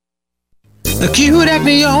Acute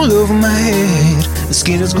acne all over my head. The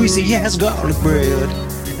skin is greasy as garlic bread.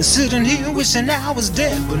 Sitting here wishing I was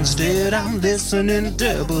dead, but instead I'm listening to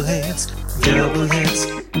double heads. Double heads,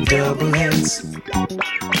 double heads.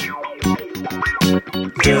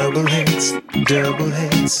 Double heads, double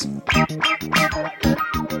heads.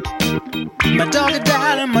 My dog had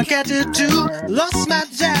died and my cat did too. Lost my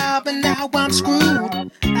job and now I'm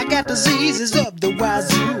screwed. I got diseases up the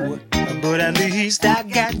wazoo, but at least I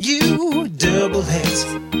got you. Double heads,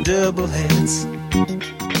 double heads.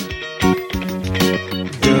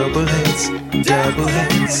 Double heads, double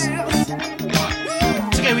heads.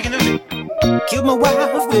 It's okay, we can do it. Killed my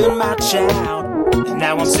wife and my child, and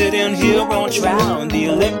now I'm sitting here on trial in the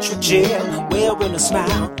electric chair, wearing a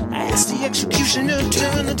smile. I asked the executioner to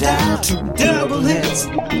turn the dial to double heads,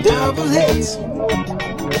 double heads.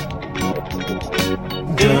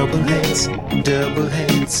 Double heads, double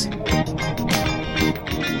heads.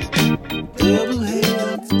 Double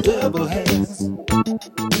heads, double heads.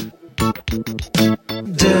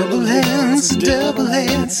 Double heads, double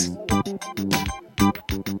heads. Double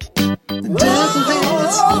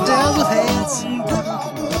heads, double heads.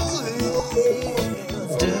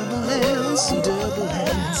 Double heads, double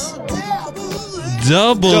heads.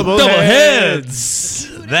 Double heads.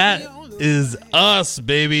 That is us,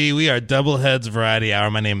 baby. We are Double Heads Variety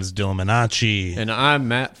Hour. My name is Dylan Minacci. And I'm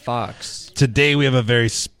Matt Fox. Today we have a very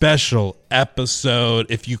special episode.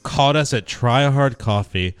 If you caught us at Try Hard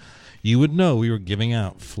Coffee, you would know we were giving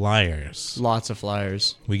out flyers. Lots of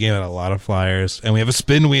flyers. We gave out a lot of flyers. And we have a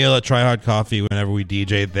spin wheel at Try Hard Coffee whenever we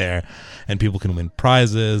DJ there. And people can win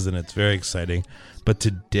prizes, and it's very exciting. But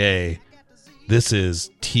today, this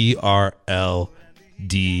is TRLDH.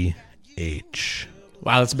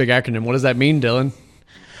 Wow, that's a big acronym. What does that mean, Dylan?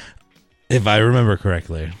 If I remember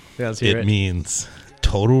correctly, it means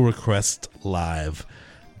Total Request Live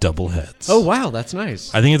Double Heads. Oh, wow, that's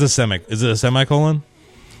nice. I think it's is it a semicolon?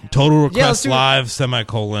 Total Request Live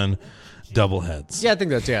semicolon Double Heads. Yeah, I think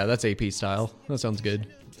that's AP style. That sounds good.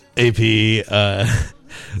 AP, are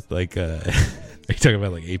you talking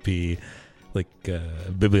about like AP,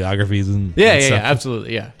 bibliographies and Yeah, stuff?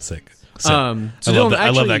 absolutely, yeah. Sick. So I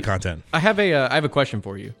love that content. I have a question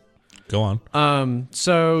for you. Go on.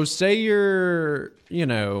 So say you've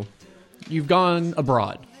gone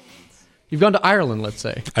abroad. You've gone to Ireland, let's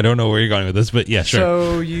say. I don't know where you're going with this, but yeah, sure.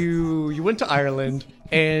 So you went to Ireland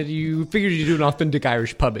and you figured you'd do an authentic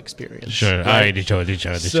Irish pub experience. Sure. Right? All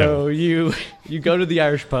right, So you go to the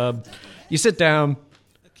Irish pub, you sit down.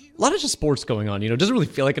 A lot of just sports going on. It doesn't really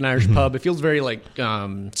feel like an Irish pub. It feels very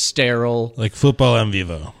sterile. Like football en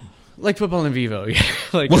vivo. Like football in vivo, yeah.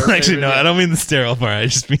 Well, actually, no, I don't mean the sterile part. I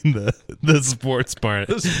just mean the sports part.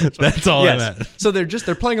 That's all I meant. So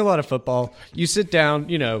they're playing a lot of football. You sit down,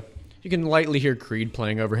 you can lightly hear Creed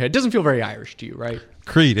playing overhead. It doesn't feel very Irish to you, right?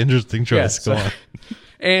 Creed, interesting choice. Go on.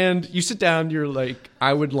 And you sit down, you're like,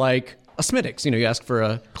 I would like a Smittix. You ask for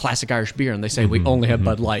a classic Irish beer, and they say, we only have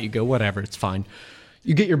Bud Light. You go, whatever, it's fine.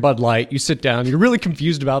 You get your Bud Light, you sit down, you're really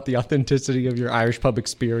confused about the authenticity of your Irish pub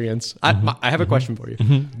experience. I have a question for you.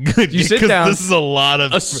 Good. You sit down. This is a lot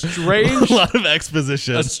of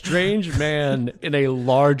exposition. A strange man in a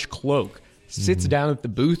large cloak sits down at the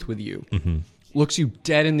booth with you, looks you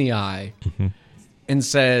dead in the eye, and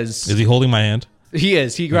says... Is he holding my hand? He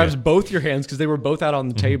is. He grabs both your hands because they were both out on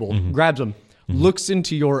the table, grabs them, looks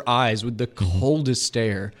into your eyes with the coldest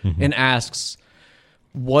stare, and asks...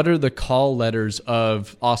 What are the call letters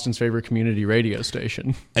of Austin's favorite community radio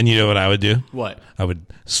station? And you know what I would do? What? I would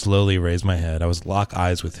slowly raise my head. I would lock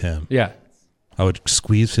eyes with him. Yeah. I would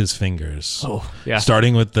squeeze his fingers. Oh, yeah.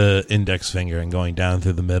 Starting with the index finger and going down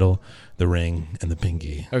through the middle, the ring, and the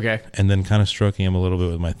pinky. Okay. And then kind of stroking him a little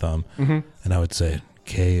bit with my thumb. And I would say,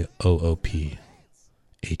 KOOP,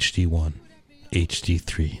 HD1,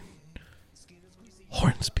 HD3,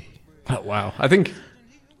 Hornsby. Oh, wow. I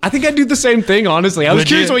think I'd do the same thing, honestly. I was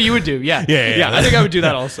curious what you would do. Yeah. Yeah. I think I would do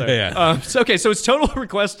that also. Yeah. So it's Total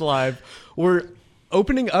Request Live. We're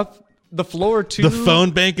opening up the floor to... The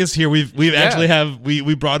phone bank is here. We actually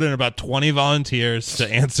brought in about 20 volunteers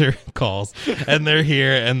to answer calls, and they're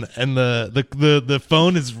here, and the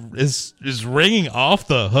phone is ringing off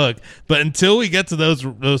the hook. But until we get to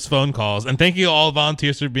those phone calls, and thank you all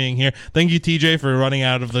volunteers for being here. Thank you, TJ, for running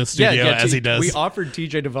out of the studio as he does. We offered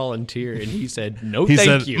TJ to volunteer, and he said no, he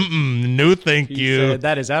thank said, you. No, thank he you. Said,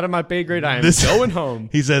 that is out of my pay grade. I am going home.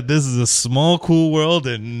 He said, "This is a small, cool world,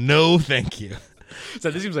 and no, thank you."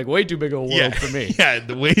 So this seems like way too big of a world for me. Yeah,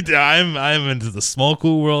 I'm into the small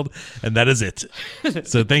cool world, and that is it.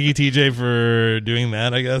 So thank you, TJ, for doing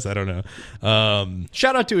that. I guess I don't know.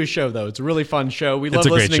 Shout out to his show though; it's a really fun show. We love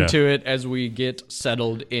listening to it as we get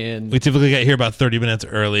settled in. We typically get here about 30 minutes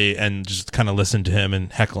early and just kind of listen to him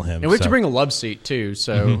and heckle him. And we have to bring a love seat too,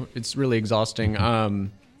 so it's really exhausting.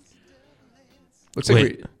 Looks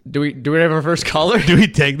like do we have our first caller? Do we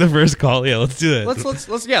take the first call? Yeah, let's do it. Let's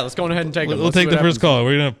go ahead and take it. We'll take the first call.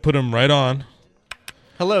 We're gonna put him right on.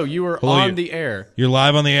 Hello, you are on the air. You're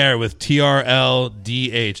live on the air with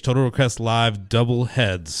TRLDH, Total Request Live Double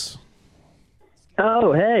Heads.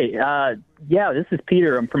 Oh, hey. Yeah, this is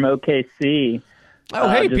Peter. I'm from OKC. Oh,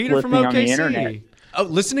 hey, just Peter from listening on the OKC. internet. Oh,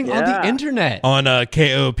 listening on the internet. On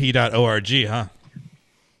KOP.org, huh?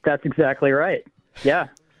 That's exactly right. Yeah.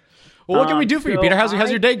 Well, what can we do for you, Peter?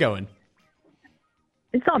 How's your day going?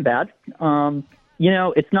 It's not bad.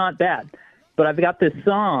 It's not bad. But I've got this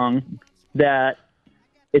song that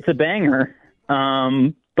it's a banger,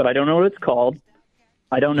 but I don't know what it's called.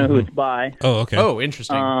 I don't know who it's by. Oh, okay. Oh,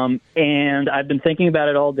 interesting. And I've been thinking about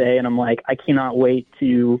it all day, and I'm like, I cannot wait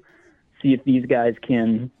to see if these guys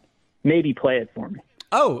can maybe play it for me.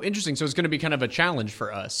 Oh, interesting. So it's going to be kind of a challenge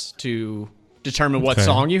for us to determine what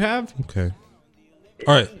song you have? Okay.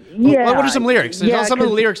 All right. Yeah. What are some lyrics? Yeah, some of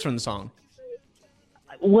the lyrics from the song.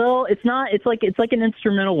 Well, it's not. It's like an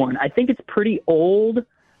instrumental one. I think it's pretty old,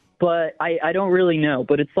 but I don't really know.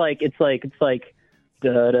 But it's like da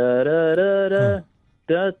da da da da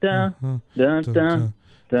da da da da.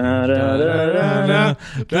 Da, da, da, da,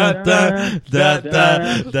 da, da,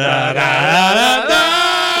 da, da.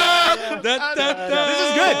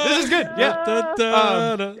 This is good.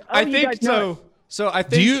 Yeah. I think so. So I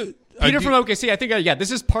think Peter from OKC. I think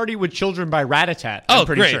this is "Party with Children" by Rat-a-Tat. I'm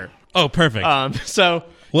pretty sure. Oh, perfect.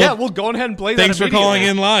 We'll go ahead and play that. Thanks for calling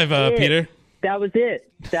in live, Peter. That was it.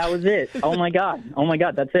 Oh my god.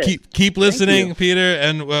 That's it. Keep listening, Peter,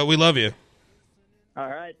 and we love you. All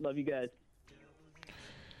right, love you guys.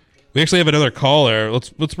 We actually have another caller. Let's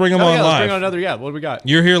bring him on live. Let's bring on another. Yeah, what do we got?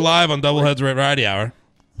 You're here live on Doubleheads Variety Hour.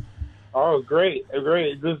 Oh, great.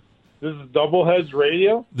 This is Doubleheads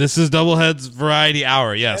Radio? This is Doubleheads Variety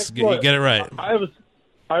Hour. Yes, you get it right.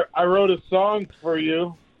 I wrote a song for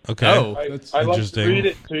you. Okay. Oh, that's interesting. I'd like to read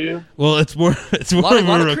it to you. Well, it's more of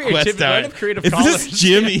a request hour. Is this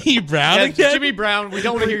Jimmy Brown again? Jimmy Brown. We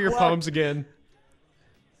don't want to hear your poems again.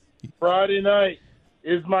 Friday night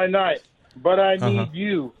is my night, but I need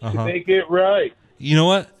you to make it right. You know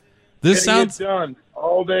what? This sounds done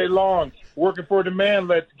all day long. Working for the man.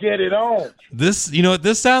 Let's get it on. This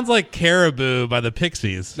sounds like Caribou by the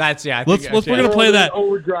Pixies. We're gonna play that.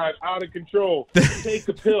 Overdrive, out of control. Take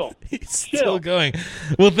a pill. He's still going.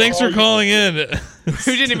 Well, thanks for calling in. We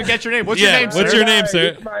didn't even get your name. What's your name, sir? What's your name,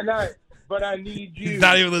 sir? It's my night, but I need you. He's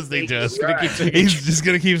not even listening to us. He's just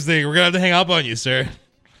gonna keep singing. We're gonna have to hang up on you, sir.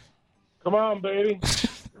 Come on, baby.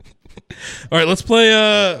 All right, let's play.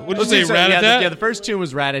 What did you say? Rat-a-tat? Yeah, the first tune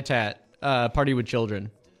was Rat-a-tat. Party with Children.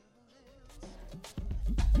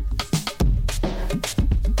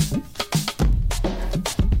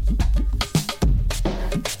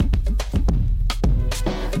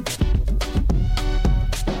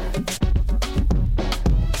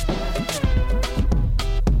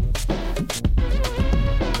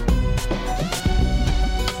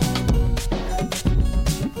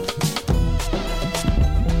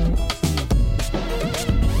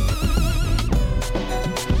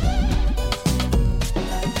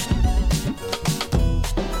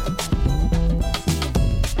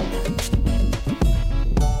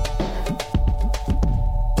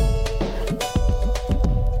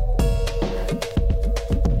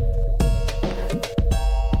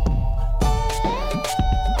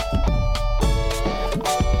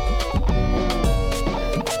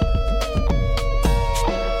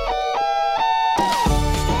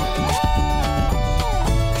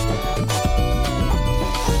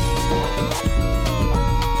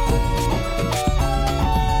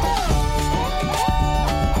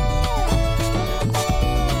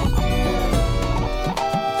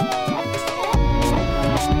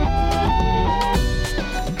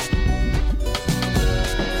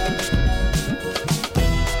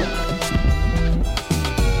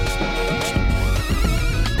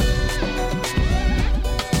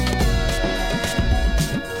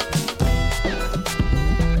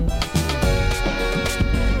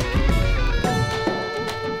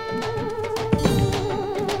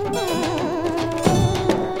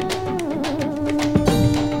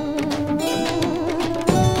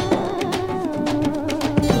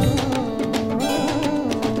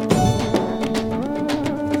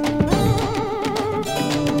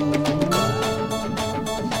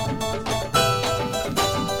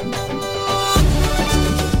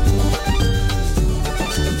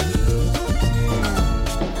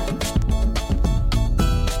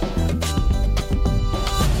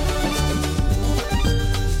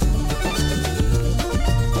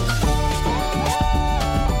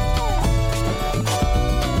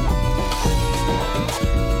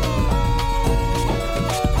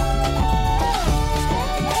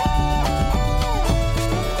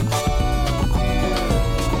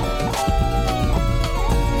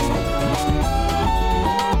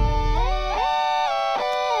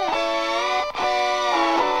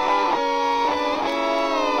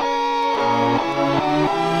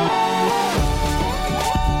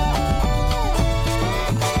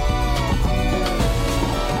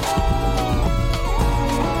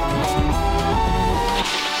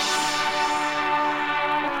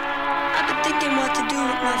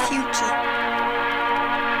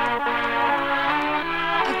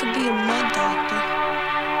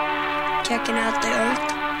 checking out the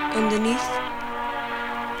earth underneath.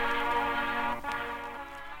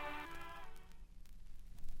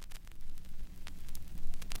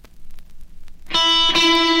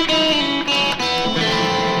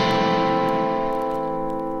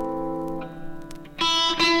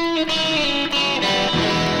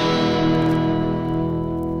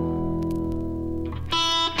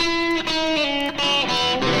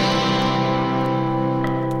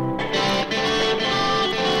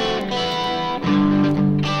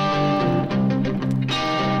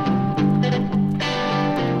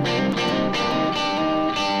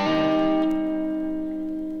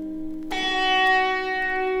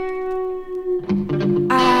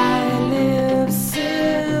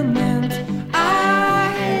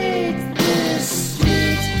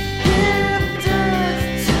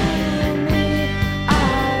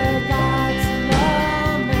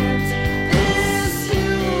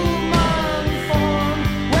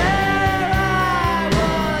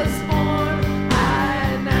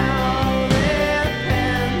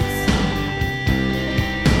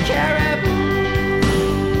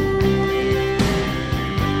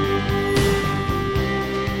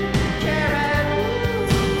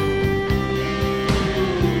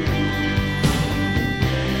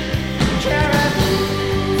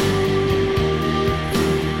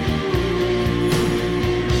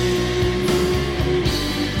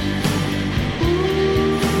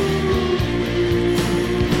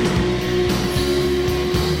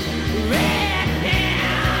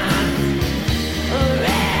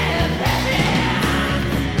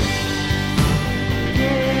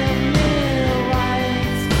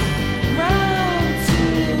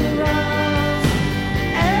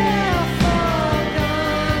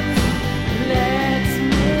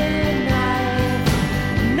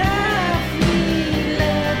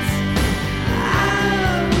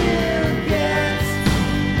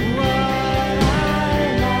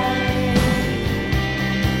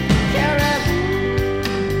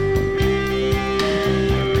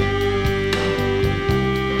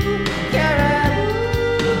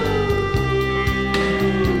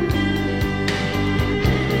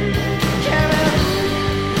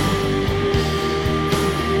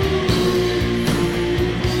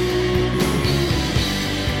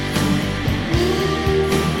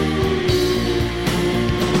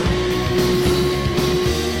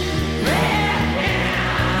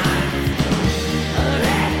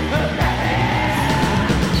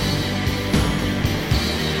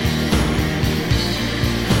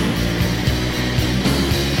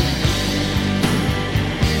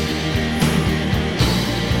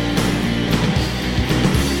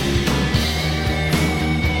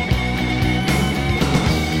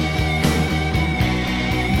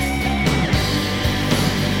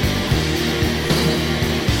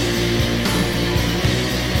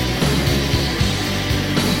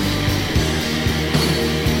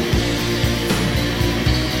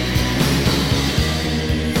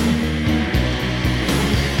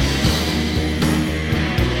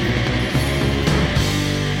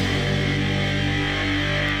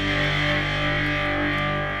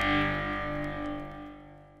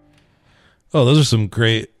 Oh, those are some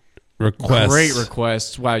great requests. Great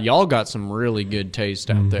requests. Wow, y'all got some really good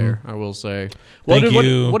taste out there, I will say. Thank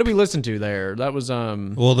you. What did we listen to there? That was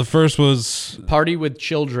well, the first was Party with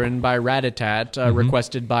Children by Rat-a-Tat,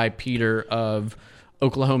 requested by Peter of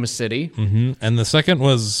Oklahoma City. and the second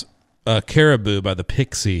was Caribou by the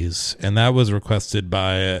Pixies, and that was requested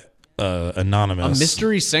by Anonymous. A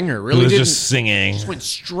mystery singer. Who Really was didn't, just singing. just went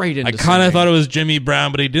straight into I kind of singing. thought it was Jimmy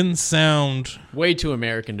Brown, but he didn't sound... Way too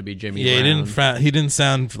American to be Jimmy Yeah, Brown. he didn't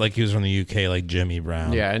sound like he was from the UK like Jimmy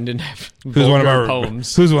Brown. Yeah, and didn't have Who's one of our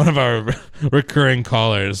poems. Who's one of our recurring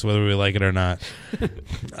callers, whether we like it or not.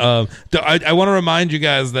 I want to remind you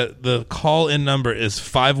guys that the call-in number is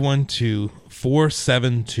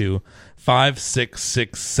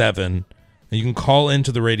 512-472-5667. You can call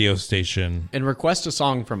into the radio station And request a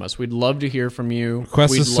song from us. We'd love to hear from you.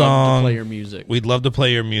 Request We'd a love song. to play your music. We'd love to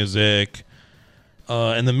play your music.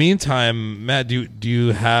 In the meantime, Matt, do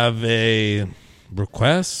you have a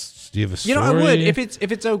request? Do you have a story? I would if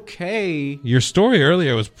it's okay. Your story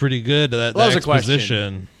earlier was pretty good. That was a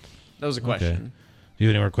exposition. That was a question. Okay. Do you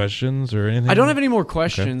have any more questions or anything? I don't have any more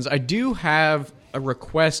questions. I do have a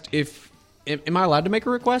request. Am I allowed to make a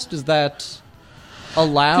request? Is that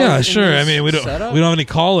allowed? Yeah, in sure. this I mean, we don't setup? have any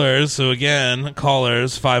callers. So again,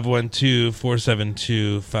 callers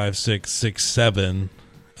 512-472-5667.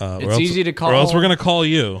 It's easy to call. Or else we're gonna call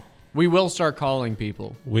you. We will start calling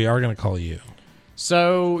people. We are gonna call you.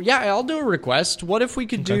 So yeah, I'll do a request. What if we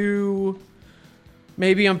could do?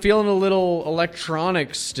 Maybe I'm feeling a little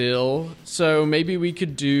electronic still, so maybe we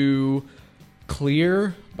could do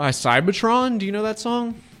Clear by Cybertron. Do you know that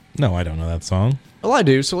song? No, I don't know that song. Well, I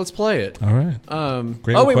do, so let's play it. All right.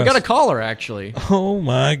 Great wait, we request. got a caller, actually. Oh,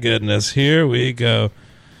 my goodness. Here we go.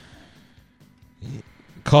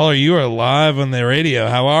 Caller, you are live on the radio.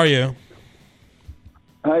 How are you?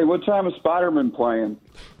 Hey, what time is Spider-Man playing?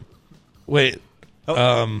 Wait.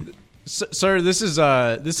 Sir, this is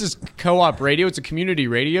Co-op Radio. It's a community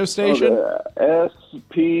radio station.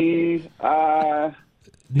 S-P-I...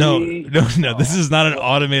 No. This is not an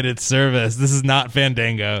automated service. This is not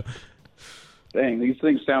Fandango. Dang, these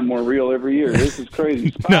things sound more real every year. This is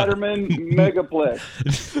crazy. Spider-Man Megaplex.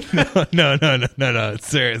 No,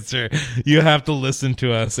 sir. You have to listen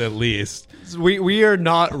to us at least. We are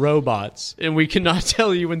not robots, and we cannot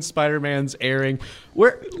tell you when Spider-Man's airing.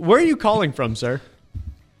 Where are you calling from, sir?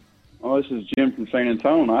 Oh, this is Jim from San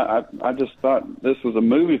Antonio. I just thought this was a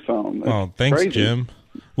movie phone. That's Thanks, crazy. Jim.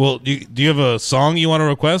 Well, do you have a song you want to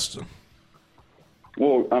request?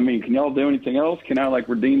 Well, I mean, can y'all do anything else? Can I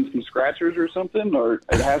redeem some scratchers or something, or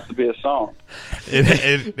it has to be a song? We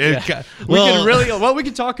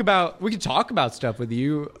can talk about stuff with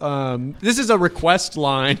you. This is a request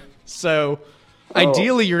line, so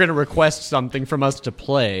ideally you're going to request something from us to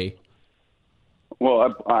play.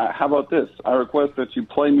 Well, how about this? I request that you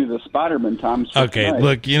play me the Spider-Man time. Okay, tonight.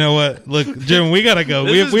 look, you know what? Look, Jim, we gotta go.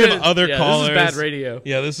 we have other callers. This is bad radio.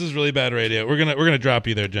 Yeah, this is really bad radio. We're gonna drop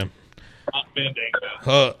you there, Jim.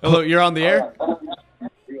 Hello, you're on the air.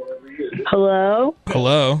 Hello.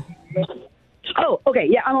 Hello. Oh, okay.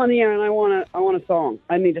 Yeah, I'm on the air, and I want a song.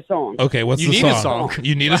 I need a song. Okay, what's the song?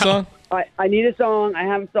 You need a song? I need a song. I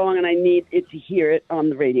have a song, and I need it to hear it on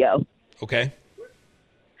the radio. Okay.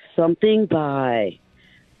 Something by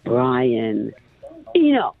Brian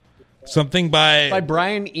Eno. Something by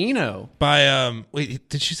Brian Eno. Wait,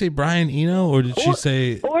 did she say Brian Eno or did she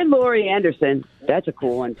say or Laurie Anderson? That's a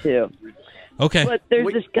cool one too. Okay. But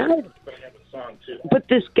there's this guy. But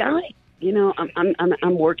this guy,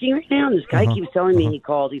 I'm working right now, and this guy keeps telling me he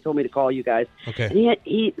called. He told me to call you guys. Okay. And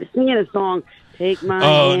he's singing a song. Take my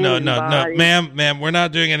hand and no, body. ma'am, we're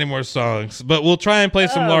not doing any more songs, but we'll try and play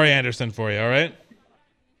some Laurie Anderson for you. All right.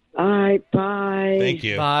 All right. Bye. Thank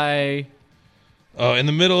you. Bye. Oh, in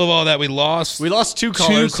the middle of all that, we lost two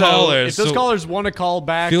callers. So if those So callers want to call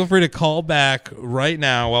back, feel free to call back right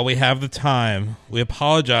now while we have the time. We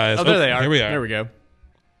apologize. Oh, there they are. Here we are. There we go.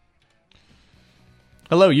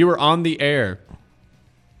 Hello, you were on the air.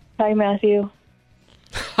 Hi, Matthew.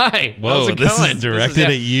 Hi. Whoa, how's it this going? is directed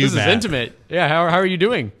at you, This Matt. is intimate. Yeah, how are you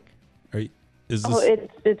doing? Is Oh,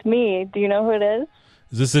 it's me. Do you know who it is?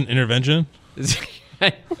 this an intervention?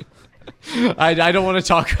 I don't want to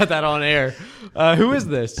talk about that on air. Who is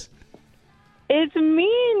this? It's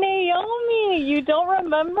me, Naomi. You don't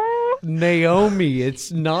remember? Naomi.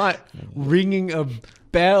 It's not ringing a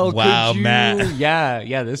bell. Wow, Could you? Matt.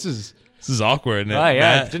 Yeah. This is awkward. yeah,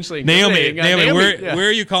 Matt. potentially Naomi, incriminating. where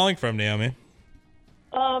are you calling from, Naomi?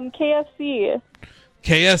 KFC.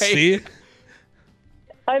 KSC?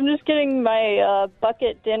 I'm just getting my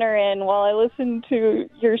bucket dinner in while I listen to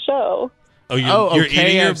your show. Oh, you're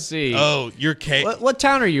eating your KFC. You're What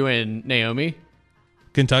town are you in, Naomi?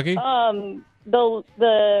 Kentucky?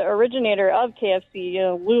 The originator of KFC,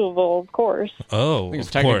 Louisville, of course. Oh, I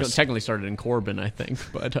think of course. it's technically started in Corbin, I think.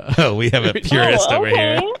 But Oh, we have a purist over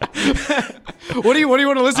here. What do you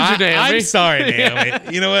want to listen to, Naomi? I'm sorry,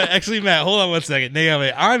 Naomi. You know what? Actually, Matt, hold on one second.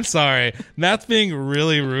 Naomi, I'm sorry. Matt's being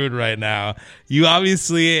really rude right now. You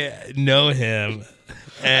obviously know him.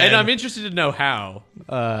 And I'm interested to know how.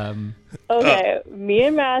 Okay, me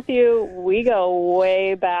and Matthew, we go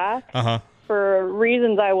way back. For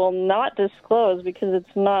reasons I will not disclose because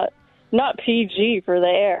it's not PG for the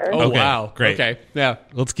air. Oh, Okay, wow. great. Okay, yeah.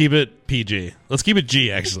 Let's keep it PG. Let's keep it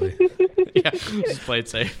G, actually. Yeah, just play it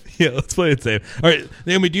safe. Yeah, let's play it safe. All right,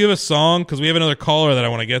 Naomi, do you have a song? Because we have another caller that I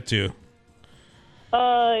want to get to.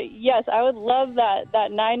 Yes, I would love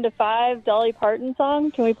that 9 to 5 Dolly Parton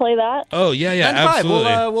song. Can we play that? Oh, yeah, 9 to 5.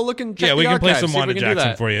 absolutely. We'll look and check Yeah, we the can play archives, some see if Wanda we can do Jackson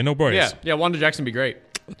that. for you. No worries. Yeah, Wanda Jackson would be great.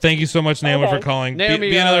 Thank you so much, Naomi, Okay. for calling. Naomi,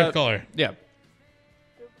 be another caller. Yeah.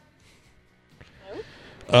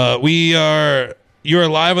 You are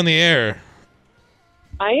live on the air.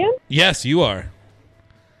 I am? Yes, you are.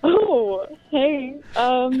 Oh, hey.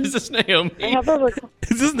 Is this Naomi? I have a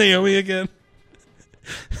Is this Naomi again?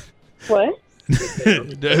 What?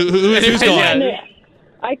 Who's calling? Yeah.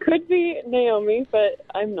 I could be Naomi, but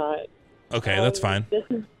I'm not. Okay, that's fine.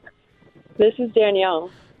 This is Danielle.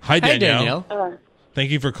 Hi, Danielle. Danielle.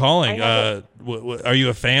 Thank you for calling. Are you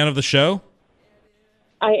a fan of the show?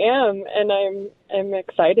 I am, and I'm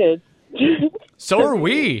excited. So are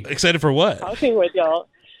we. Excited for what? Talking with y'all.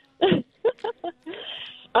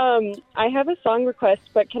 I have a song request,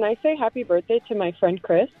 but can I say happy birthday to my friend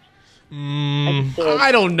Chris? I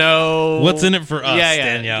don't know. What's in it for us,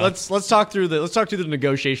 Danielle? Let's talk through the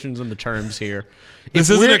negotiations and the terms here. This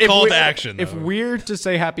isn't a call to action, though. If we're to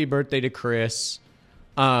say happy birthday to Chris,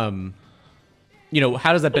 how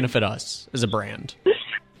does that benefit us as a brand?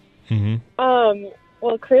 Mm-hmm.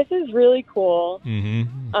 Well, Chris is really cool.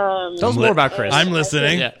 Mm-hmm. Tell us more about Chris. I'm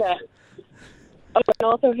listening. And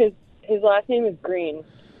also his last name is Green,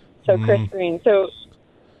 so Chris Green. So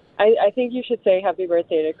I think you should say happy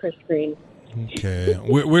birthday to Chris Green. Okay.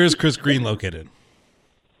 Where's Chris Green located?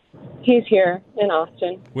 He's here in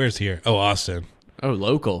Austin. Where's here? Oh, Austin. Oh,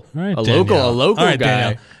 local. All right, a local All right, guy.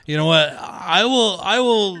 Danielle. You know what? I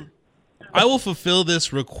will fulfill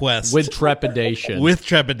this request with trepidation.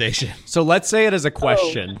 So let's say it as a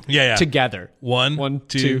question. Oh. Yeah. Together. One,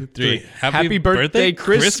 two, three. Happy birthday,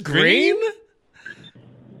 Chris Green?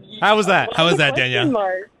 How was that? How was that, Danielle?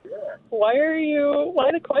 Mark. Why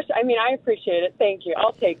the question? I mean, I appreciate it. Thank you.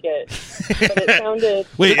 I'll take it. But it sounded...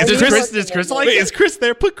 Wait, is Chris like it? Is Chris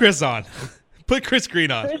there? Put Chris on. Put Chris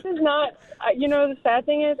Green on. Chris is not... the sad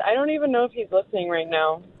thing is, I don't even know if he's listening right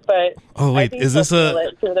now. But oh, wait, is this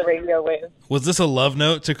through the radio wave? Was this a love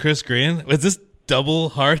note to Chris Green? Was this double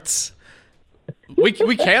hearts? We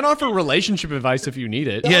can offer relationship advice if you need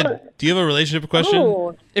it. Yeah. Do you have a relationship question?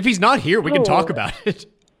 Oh. If he's not here, we can talk about it.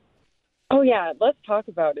 Oh yeah, let's talk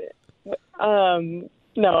about it.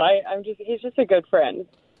 No, he's just a good friend.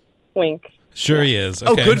 Wink. Sure he is.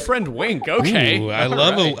 Okay. Oh, good friend wink. Okay. Ooh, I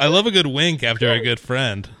love a good wink after a good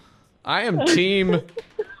friend. I am team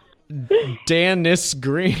Danis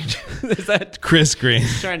Green. Is that Chris Green?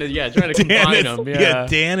 Trying to combine them. Yeah,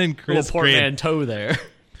 Dan and Chris little portmanteau there.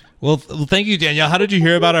 Well, thank you, Danielle. How did you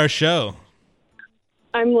hear about our show?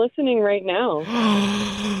 I'm listening right now.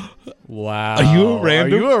 Wow. Are you a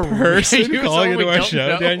random person calling into our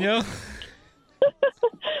show, Danielle?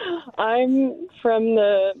 I'm from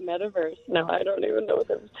the metaverse. No, I don't even know what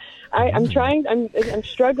that is. I'm trying. I'm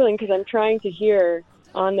struggling because I'm trying to hear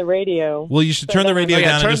on the radio. Well, you should turn the radio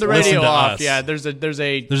down and just listen to us. Yeah, there's a 5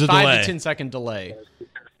 delay. to 10 second delay.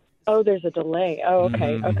 Oh, there's a delay. Oh,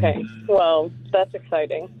 okay, okay. Well, that's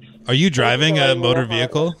exciting. Are you driving a motor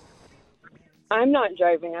vehicle? I'm not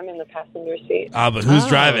driving. I'm in the passenger seat. But who's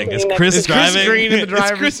driving? Is Chris driving? Chris Green in the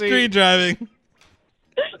driver's seat? Is Chris Green driving?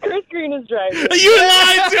 Chris Green is driving. You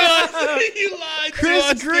lied to us! You lied to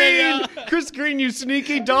us, Chris Green! Chris Green, you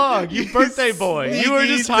sneaky dog. You birthday boy. You were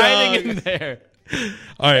just hiding in there.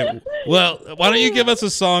 All right. Well, why don't you give us a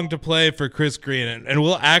song to play for Chris Green, and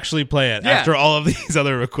we'll actually play it after all of these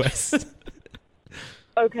other requests.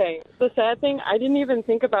 Okay. The sad thing, I didn't even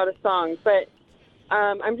think about a song, but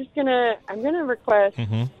I'm gonna request.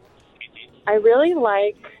 I really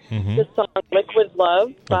like the song "Liquid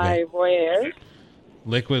Love" by Roy Ayers.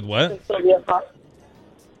 Liquid what?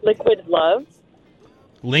 Liquid Love.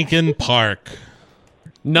 Linkin Park.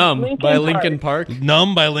 Numb by Linkin Park.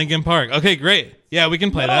 Numb by Linkin Park. Okay, great. Yeah, we can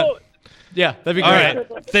play that. Yeah, that'd be great. All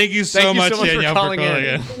right. Thank you so much, Danielle, for calling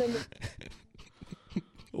in.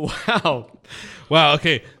 Wow. Wow,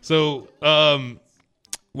 okay. So,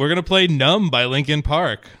 we're going to play Numb by Linkin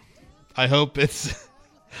Park. I hope it's...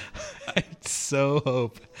 I so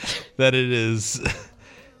hope that it is...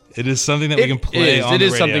 It is something that we can play on the radio. It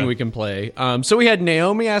is something we can play. So we had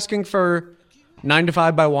Naomi asking for 9 to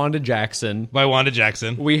 5 by Wanda Jackson.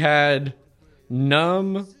 We had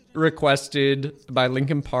Numb requested by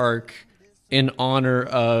Linkin Park in honor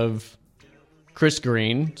of Chris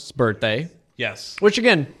Green's birthday. Yes. Which,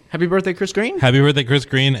 again, happy birthday, Chris Green. Happy birthday, Chris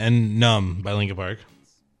Green, and Numb by Linkin Park.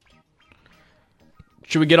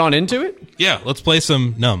 Should we get on into it? Yeah, let's play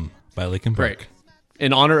some Numb by Linkin Park. Great.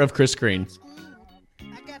 In honor of Chris Green.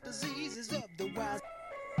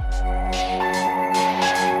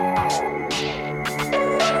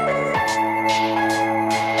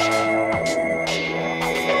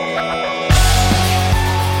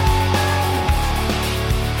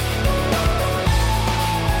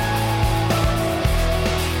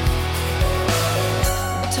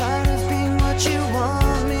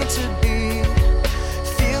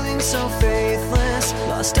 So faithless,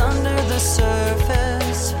 lost under the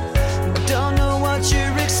surface. Don't know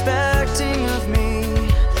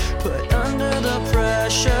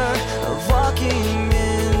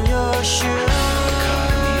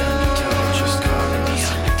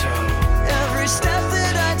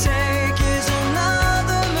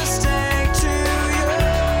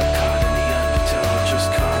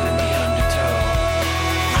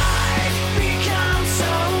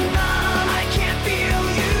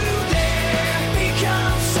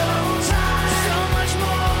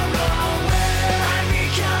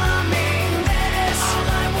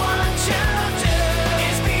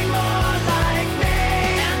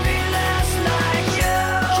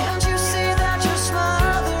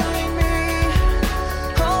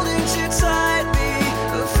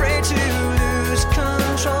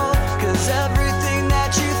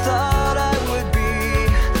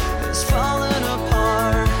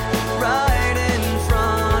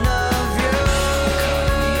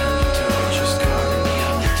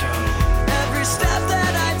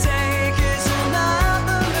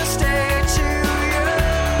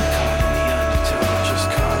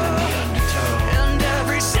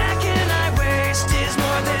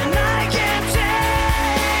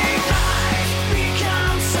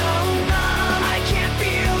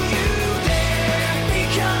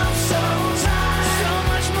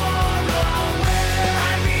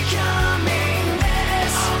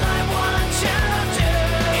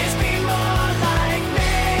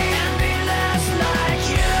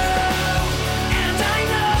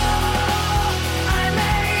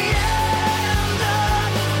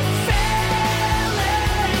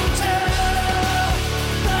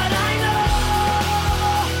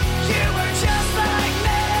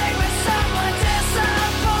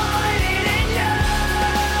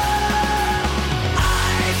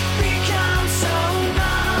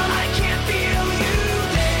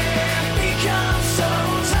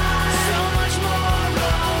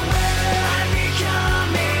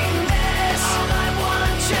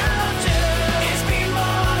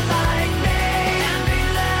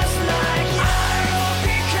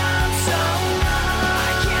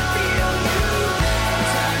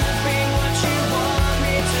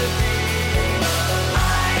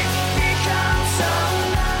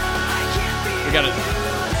We got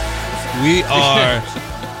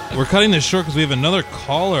it. We're cutting this short because we have another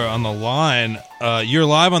caller on the line. You're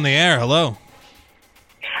live on the air. Hello.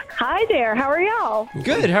 Hi there. How are y'all?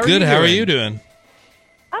 Good. How are you Good. doing? How are you doing?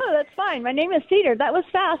 Oh, that's fine. My name is Cedar. That was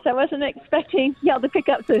fast. I wasn't expecting y'all to pick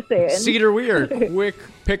up so soon. Cedar, we are quick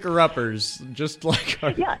picker-uppers, just like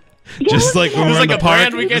our... Yeah. Just like when we're in the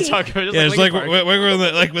park. We can talk about. Yeah, it's like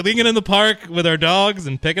we're leaning in the park with our dogs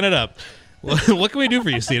and picking it up. What can we do for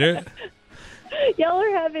you, Cedar? Y'all are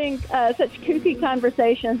having such kooky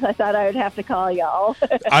conversations. I thought I would have to call y'all.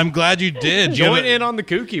 I'm glad you did. Join in on the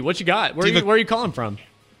kooky. What you got? Where are you calling from?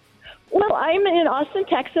 Well, I'm in Austin,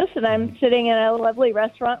 Texas, and I'm sitting in a lovely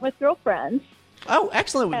restaurant with girlfriends. Oh,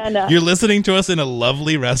 excellent! And, you're listening to us in a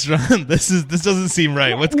lovely restaurant. This doesn't seem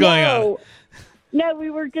right. What's going on? No,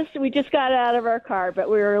 we just got out of our car, but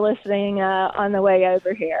we were listening on the way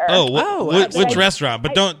over here. Which restaurant?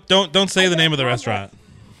 But don't say the name of the restaurant.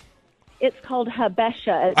 It's called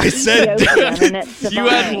Habesha. I said and it's you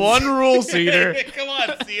had one rule, Cedar. Come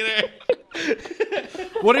on, Cedar.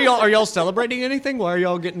 What are y'all celebrating anything? Why are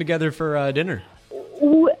y'all getting together for dinner?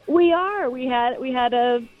 We are. We had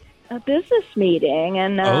a business meeting,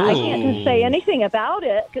 and I can't just say anything about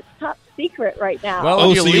it. It's top secret right now.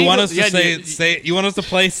 Well, so you want us to you want us to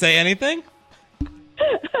play Say Anything?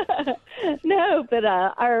 No, but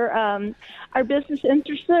our business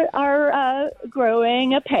interests are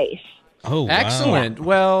growing apace. Oh, wow. Excellent.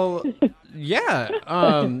 Well, yeah.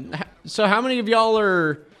 So how many of y'all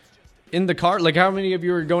are in the car? Like, how many of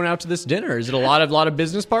you are going out to this dinner? Is it a lot of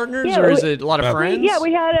business partners, or is it a lot of friends?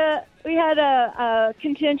 We had a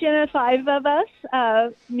contingent of 5 of us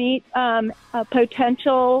meet a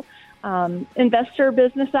potential investor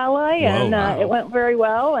business ally, and it went very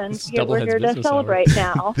well, and we're here to celebrate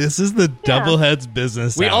now. This is the Doubleheads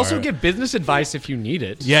business We hour. also give business advice if you need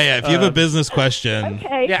it. Yeah. If you have a business question,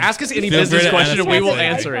 okay. Yeah, ask us any business question, and we will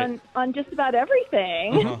answer it on just about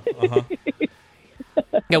everything.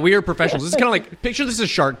 Yeah, we are professionals. This is kind of like, picture this as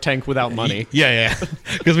Shark Tank without money. Yeah,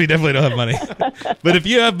 because we definitely don't have money. But if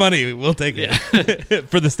you have money, we'll take it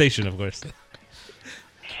for the station, of course.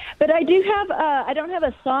 But I do have, I don't have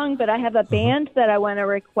a song, but I have a band that I want to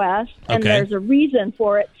request, and there's a reason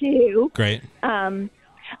for it, too. Great. I'm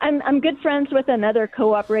good friends with another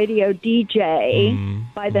co-op radio DJ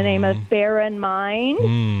by the name of Bear in Mind,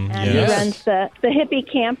 and he runs the Hippie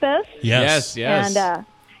Campus. Yes. And,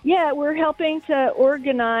 we're helping to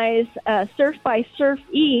organize Surf by Surf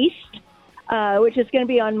East, which is going to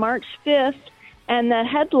be on March 5th, and the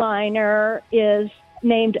headliner is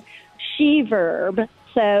named She-Verb.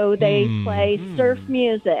 So they play surf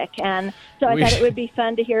music, and so I thought it would be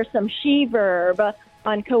fun to hear some She-Verb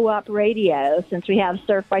on co-op radio since we have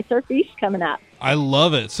Surf by Surf East coming up. I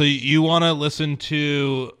love it. So you want to listen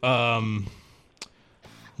to,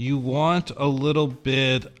 you want a little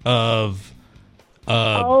bit of...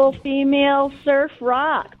 all-female surf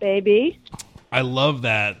rock, baby. I love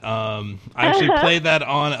that. I actually played that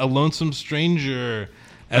on a Lonesome Stranger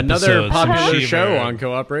episode. Another popular show on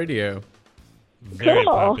co-op radio. Very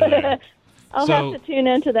popular. I'll have to tune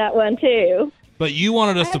into that one, too. But you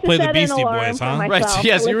wanted us to play the Beastie Boys, huh? Right, so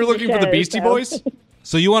yes, you were looking for the Beastie Boys?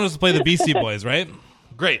 So you want us to play the Beastie Boys, right?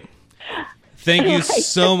 Great. Thank you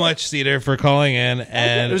so much, Cedar, for calling in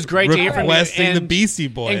and it was great to hear from you. requesting the Beastie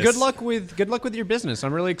Boys. And good luck with your business.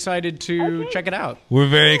 I'm really excited to check it out. We're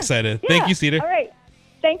very excited. Yeah. Thank you, Cedar. All right.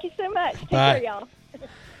 Thank you so much. Take care, y'all.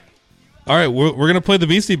 All right, we're going to play the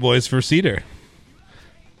Beastie Boys for Cedar.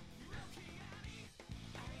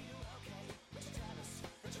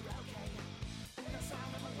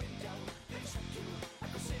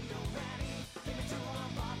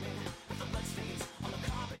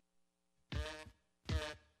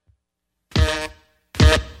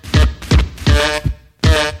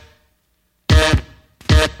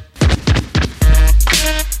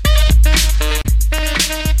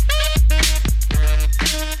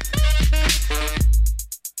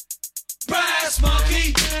 Right.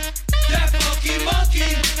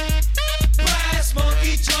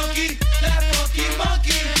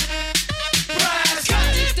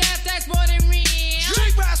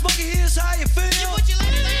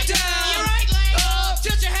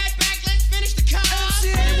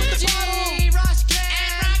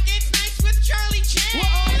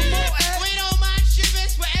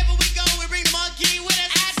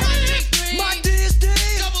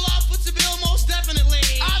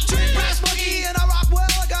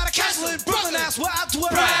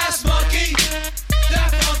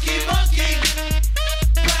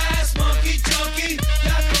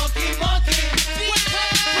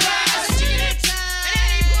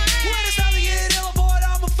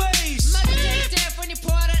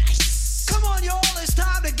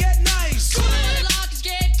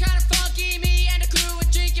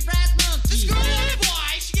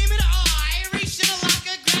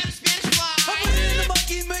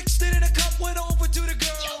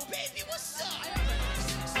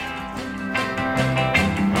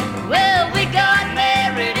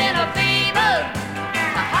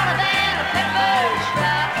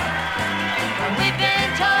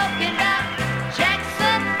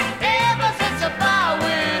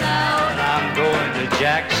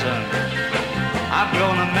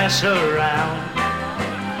 mess around.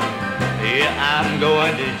 Yeah, I'm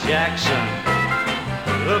going to Jackson.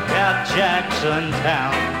 Look out, Jackson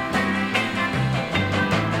Town.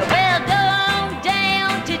 Well, go on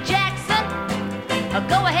down to Jackson.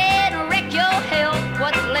 Go ahead and wreck your health,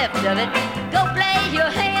 what's left of it. Go play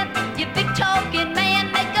your hand, you big talking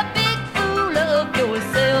man. Make a big fool of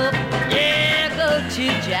yourself. Yeah, go to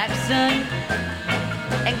Jackson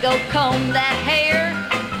and go comb that hair,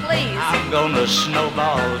 please. I'm gonna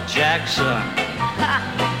snowball Jackson.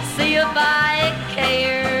 See if I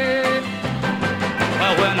care.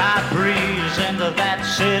 Well, when I breeze into that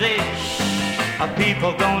city,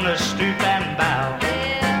 people gonna stoop and bow.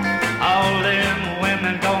 Yeah. All them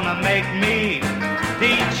women gonna make me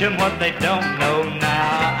teach them what they don't know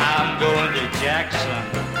now. I'm going to Jackson.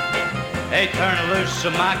 Hey, turn loose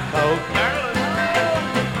of my coat.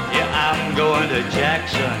 Yeah, I'm going to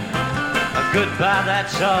Jackson. Goodbye,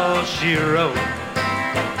 that's all she wrote.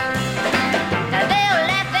 They'll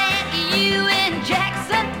laugh at you in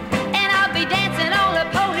Jackson, and I'll be dancing on the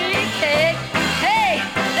pony cake. Hey,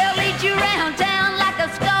 they'll lead you round town like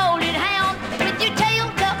a scolded hound with your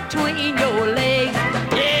tail tucked between your legs.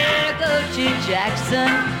 Yeah, go to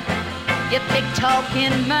Jackson, you big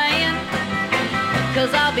talking man,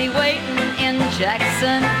 'cause I'll be waiting in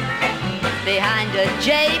Jackson behind a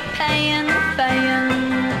J-Pan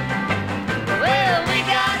fan. Well, we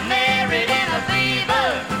got married in a fever,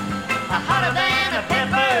 hotter than a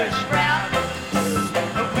pepper sprout.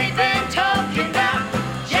 We've been talking about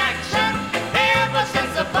Jackson ever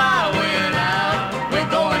since the fire went out.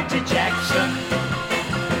 We're going to Jackson,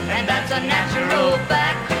 and that's a natural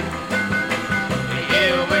fact.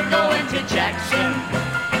 Yeah, we're going to Jackson,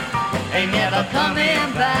 ain't never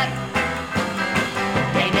coming back.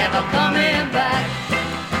 Ain't never coming back.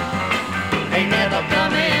 Ain't never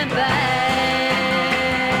coming back.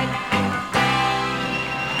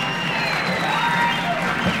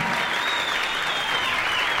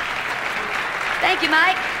 Thank you,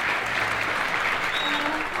 Mike.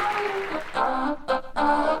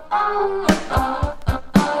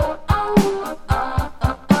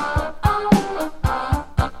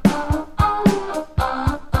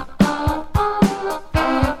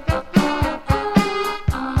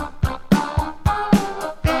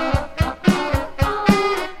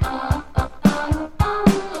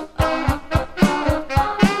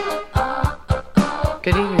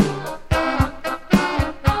 Good evening.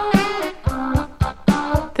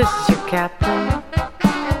 This is your captain.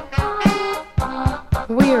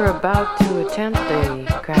 We are about to attempt a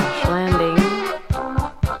crash landing.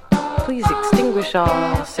 Please extinguish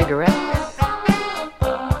all cigarettes.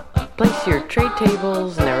 Place your tray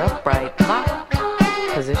tables in their upright lock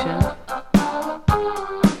position.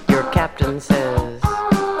 Your captain says,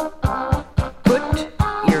 put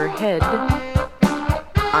your head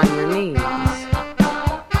on your knees.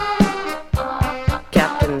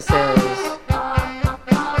 Captain says,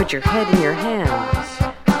 put your head in your hands.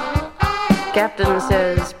 Captain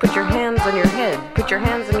says, put your hands on your head. Put your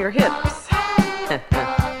hands on your hips.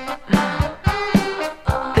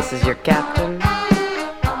 This is your captain.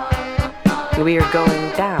 We are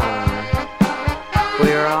going down.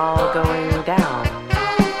 We are all going down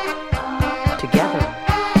together.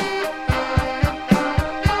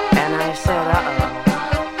 And I said, uh-oh.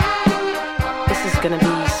 This is gonna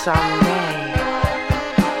be someday.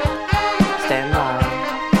 Stand by.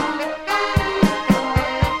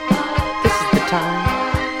 This is the time.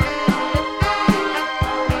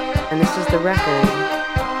 And this is the record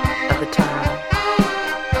of the time.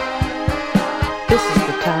 This is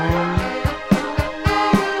the time.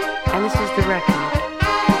 And this is the record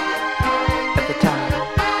of the time.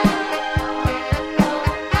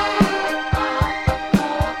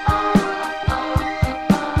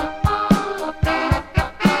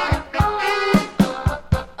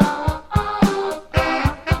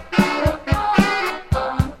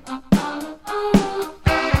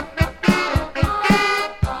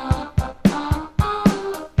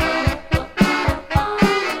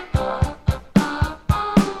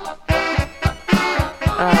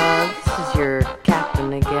 This is your captain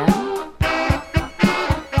again.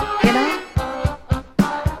 You know,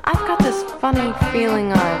 I've got this funny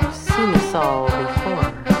feeling I've seen this all before.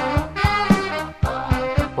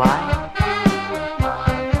 Why?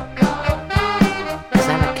 'Cause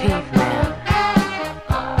I'm a caveman.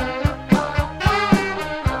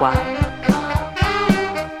 Why?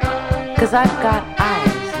 'Cause I've got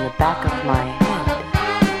eyes in the back of my head.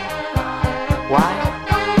 Why?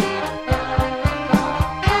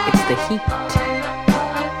 It's the heat.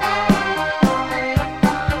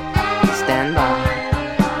 Stand by.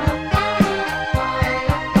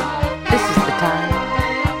 This is the time.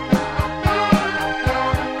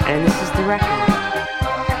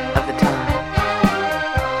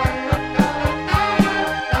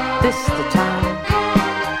 This is the time.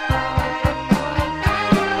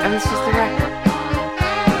 And this is the record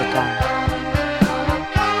of the time.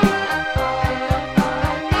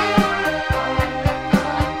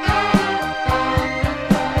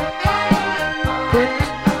 Put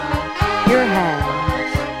your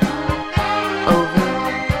hands over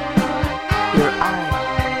your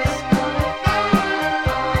eyes.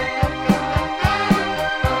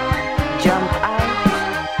 Jump out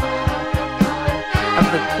of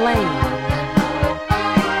the plane.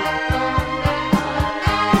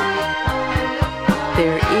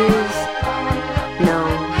 There is no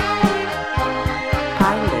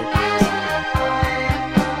pilot.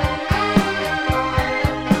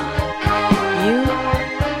 You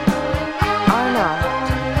are not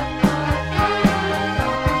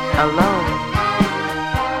alone.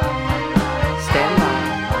 Stand by.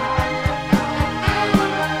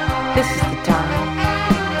 This is the time.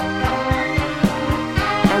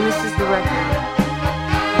 And this is the record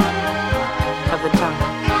of the time.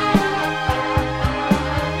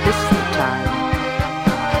 This is the time.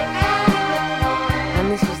 And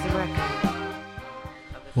this is the record.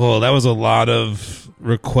 Well, that was a lot of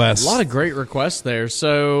requests. A lot of great requests there.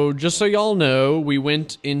 So, just so y'all know, we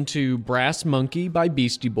went into Brass Monkey by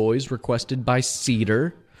Beastie Boys, requested by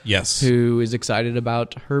Cedar. Yes. Who is excited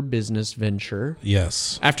about her business venture.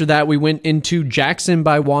 Yes. After that, we went into Jackson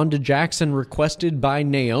by Wanda Jackson, requested by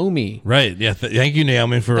Naomi. Right. Yeah. Thank you,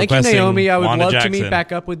 Naomi, for Thank you, requesting. Naomi. I would Wanda love Jackson. to meet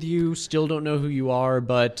back up with you. Still don't know who you are,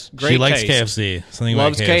 but great She likes taste. KFC. Something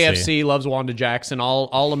Loves about KFC. KFC, loves Wanda Jackson,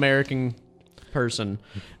 all American person.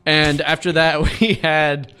 And after that, we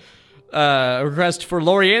had a request for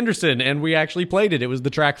Laurie Anderson, and we actually played it. It was the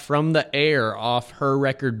track From the Air off her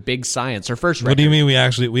record Big Science, her first record. What do you mean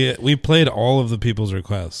we played all of the people's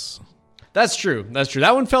requests? That's true. That's true.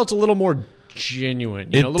 That one felt a little more genuine.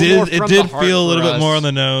 It a little more did. It from did the heart feel a little for bit us. more on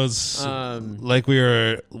the nose, like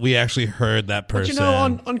we actually heard that person.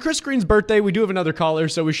 But on Chris Green's birthday, we do have another caller,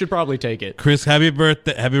 so we should probably take it. Chris, happy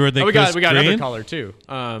birthday, Oh, we got Chris another Green. caller too.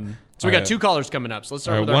 So we All got right. two callers coming up. So let's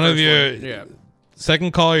start All with right, our one of first your one. Yeah.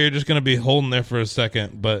 second caller. You're just going to be holding there for a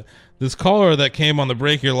second, but this caller that came on the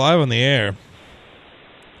break, you're live on the air.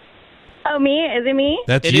 Oh, me? Is it me?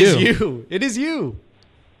 That's It you. is you. It is you.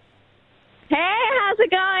 Hey, how's it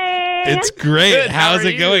going? It's great. Good. How How's are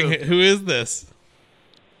it going? you? Who is this?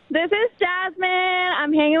 This is Jasmine.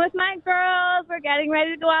 I'm hanging with my girls. We're getting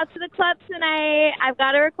ready to go out to the club tonight. I've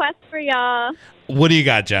got a request for y'all. What do you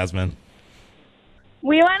got, Jasmine?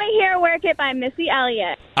 We want to hear Work It by Missy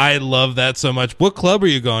Elliott. I love that so much. What club are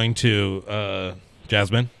you going to,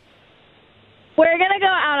 Jasmine? We're going to go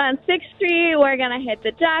out on 6th Street. We're going to hit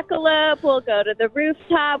the Jackalope. We'll go to the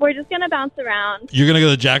rooftop. We're just going to bounce around. You're going to go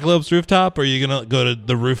to the Jackalope's rooftop, or are you going to go to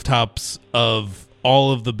the rooftops of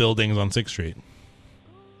all of the buildings on 6th Street?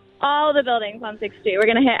 All the buildings on 6th Street. We're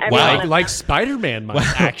going to hit every one of them. Like Spider-Man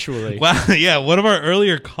might, actually. Wow, yeah. One of our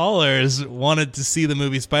earlier callers wanted to see the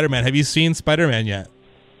movie Spider-Man. Have you seen Spider-Man yet?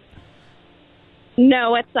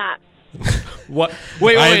 No, what's that? What?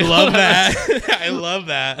 Wait. I love that. I love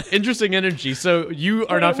that. Interesting energy. So you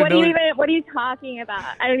are not What familiar. are you talking about?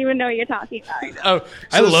 I don't even know what you're talking about right now. Oh,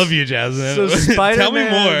 I love you, Jasmine. So Spider-Man. Tell me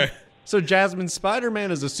more. So Jasmine,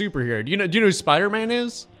 Spider-Man is a superhero. Do you know who Spider-Man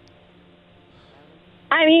is?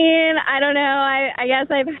 I mean, I don't know. I guess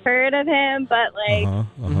I've heard of him, but like,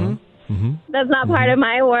 that's not part of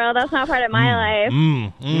my world. That's not part of my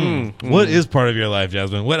life. What is part of your life,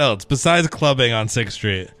 Jasmine? What else besides clubbing on 6th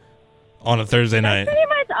Street on a Thursday night? Pretty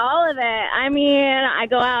much all of it. I mean, I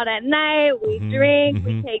go out at night. We drink.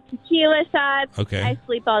 We take tequila shots. Okay. I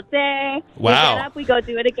sleep all day. Wow. We get up. We go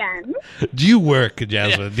do it again. Do you work,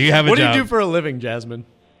 Jasmine? Do you have a What job? do you do for a living, Jasmine?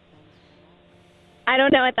 I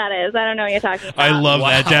don't know what that is. I don't know what you're talking about. I love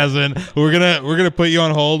that, Jasmine. We're gonna put you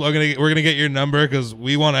on hold. We're gonna get your number because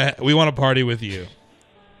we wanna party with you.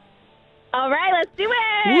 All right, let's do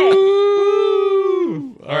it.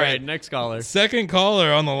 Woo! All right, next caller. Second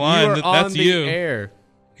caller on the line. You are That's on the you. air.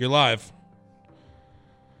 You're live.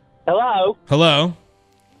 Hello? Hello.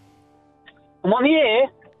 I'm on the air?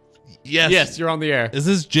 Yes, you're on the air. Is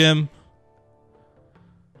this Jim?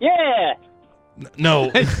 Yeah. No.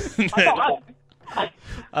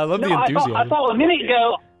 I love the No, enthusiasm. I thought a minute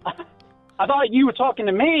ago, I thought you were talking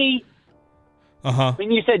to me Uh-huh.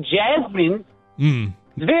 when you said Jasmine. It's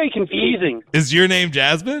very confusing. Is your name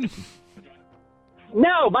Jasmine?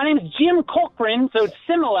 No, my name's Jim Cochran, so it's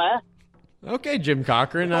similar. Okay, Jim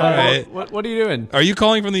Cochran. All right. What are you doing? Are you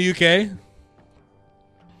calling from the UK?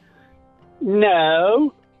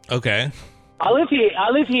 No. Okay. I live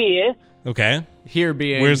here. Okay. Here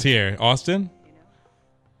being... Where's here? Austin?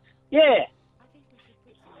 Yeah.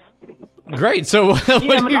 Great. So what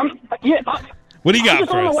do you got I'm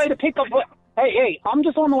just for on us? the way to pick up. Hey, I'm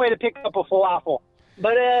just on the way to pick up a falafel.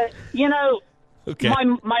 But Okay.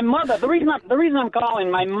 my mother. The reason I'm calling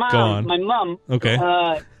my on. mom. Okay.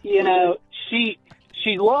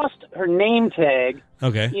 She lost her name tag.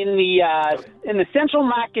 Okay. In the Central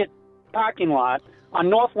Market parking lot on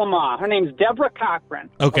North Lamar. Her name's Deborah Cochran.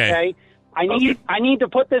 Okay. I need to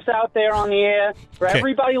put this out there on the air for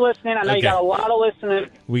everybody listening. I know you got a lot of listeners.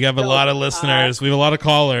 We have a lot of listeners. We have a lot of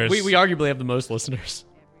callers. We arguably have the most listeners.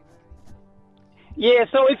 Yeah,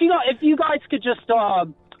 so if you guys could just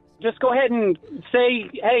go ahead and say,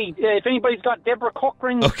 hey, if anybody's got Deborah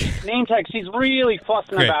Cochran's name tag, she's really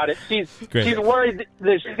fussing Great. about it. She's Great. worried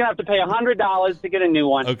that she's gonna have to pay $100 to get a new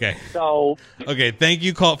one. Okay. So Okay, thank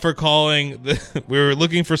you for calling. We were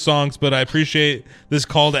looking for songs, but I appreciate this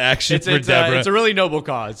call to action for Deborah. It's a really noble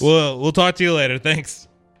cause. We'll talk to you later. Thanks.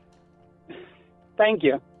 Thank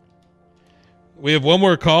you. We have one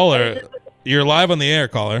more caller. You're live on the air,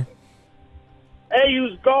 caller. Hey,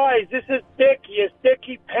 you guys, this is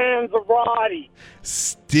Sticky Panzerotti.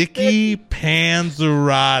 Sticky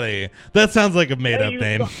Panzerotti. That sounds like a made-up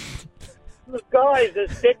name. Guys,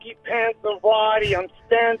 it's Sticky Panzerotti. I'm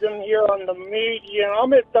standing here on the median.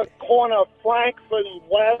 I'm at the corner of Frankfurt and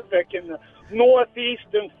Levick in the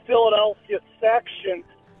northeastern Philadelphia section.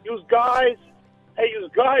 You guys,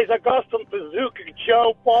 I got some Bazooka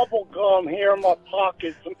Joe bubble gum here in my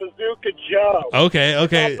pocket. Some Bazooka Joe. Okay.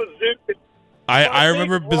 I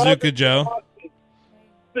remember Bazooka Joe.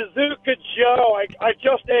 Bazooka Joe. I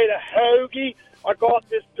just ate a hoagie. I got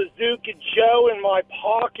this Bazooka Joe in my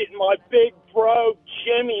pocket. My big bro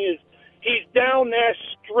Jimmy he's down there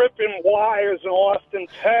stripping wires in Austin,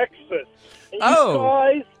 Texas. And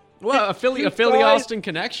guys, well, a Philly Austin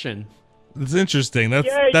connection. It's interesting.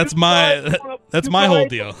 That's my whole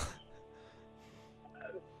deal.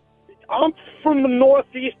 I'm from the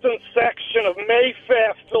northeastern section of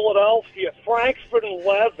Mayfair, Philadelphia, Frankfurt and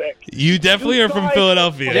Levick. You definitely are from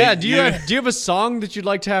Philadelphia. Yeah. Do you have a song that you'd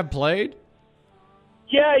like to have played?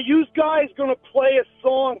 Yeah, you guys gonna play a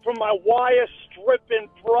song from my wire stripping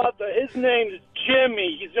brother. His name is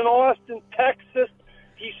Jimmy. He's in Austin, Texas.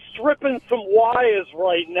 He's stripping some wires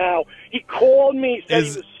right now. He called me, said he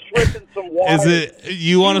was stripping some wires. Is it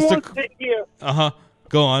you want us to hear?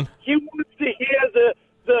 Go on. He wants to hear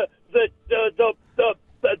the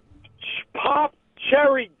pop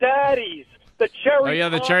cherry daddies. The cherry. Oh yeah,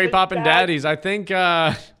 the cherry poppin' daddies. I think.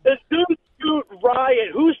 The Dude Riot.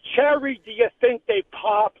 Whose cherry do you think they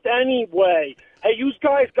popped anyway? Hey, you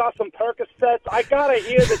guys got some Percocets? I gotta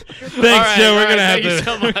hear the. Thanks, Joe.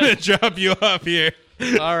 We're gonna drop you off here.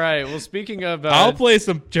 All right. Well, speaking of, I'll play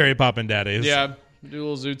some cherry poppin' daddies. Yeah, do a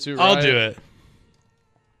little Zoot Suit I'll Riot. do it.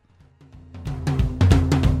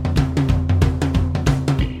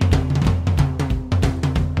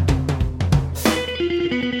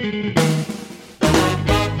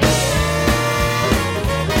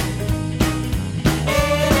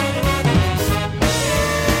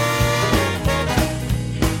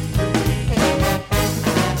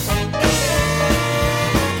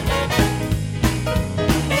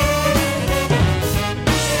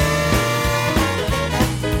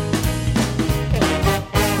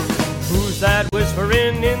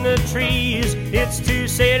 Whispering in the trees, it's two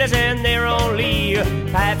sailors and they're only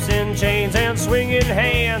pipes and chains and swinging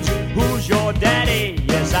hands. Who's your daddy?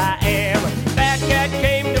 Yes, I am. Fat cat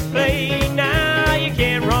came to play. Now you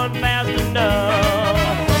can't run fast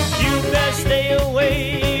enough. You best stay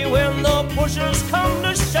away when the pushers come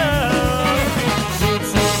to shove. Zoot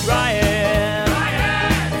Suit Riot,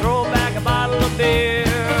 throw back a bottle of beer.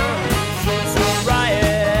 Zoot Suit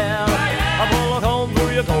Riot, a bullet home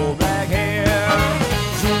through your cold black hair.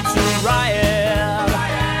 Zoot Suit Riot,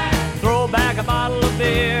 throw back a bottle of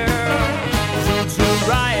beer. Zoot Suit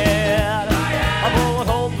Riot, a bullet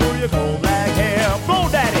home through your cold black hair. Blow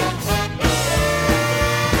daddy.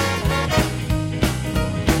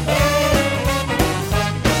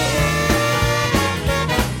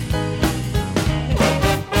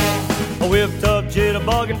 A whipped up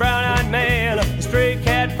jitterbugging brown-eyed man, a stray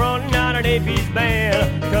cat fronting out an AP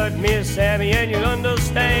band. Cut me Sammy and you'll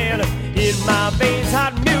understand. In my veins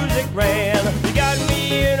hot music ran. You got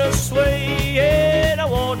me in a sway and I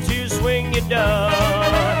want to swing you down.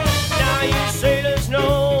 Now you sailors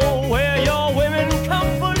know where your women come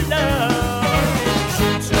for love.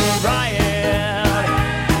 Zoot Suit Riot,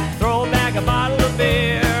 throw back a bottle of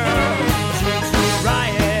beer. Zoot Suit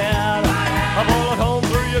Riot, a bullet home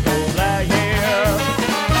through your cold black hair.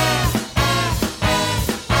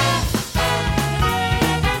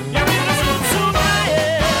 Give me the Zoot Suit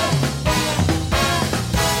Riot.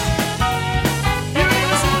 Give me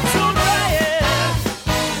the Zoot Suit Riot.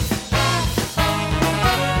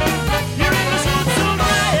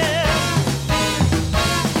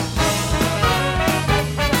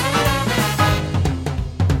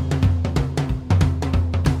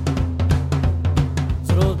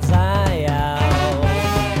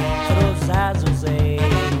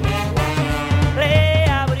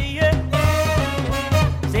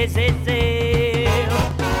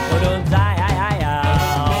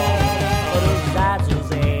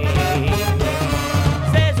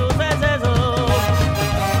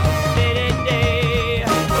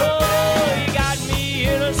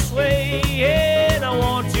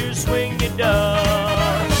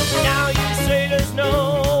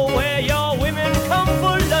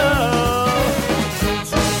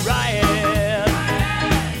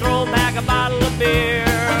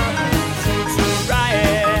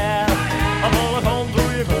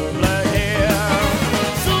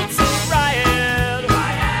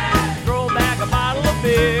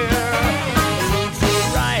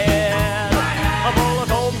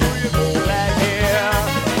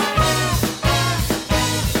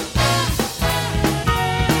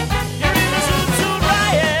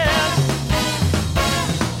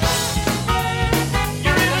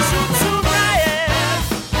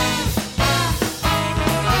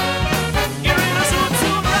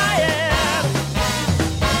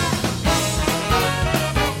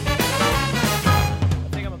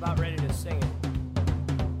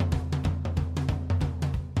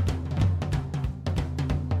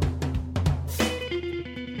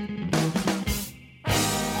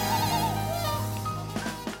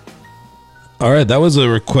 All right, that was a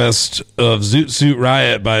request of Zoot Suit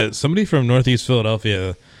Riot by somebody from Northeast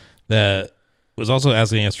Philadelphia that was also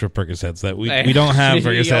asking us for Percocets. That we don't have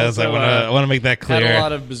Percocets. I want to make that clear. Had a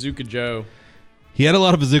lot of Bazooka Joe. He had a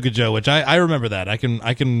lot of Bazooka Joe, which I remember that. I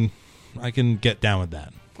can get down with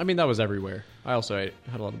that. I mean, that was everywhere. I also had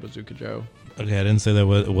a lot of Bazooka Joe. Okay, I didn't say that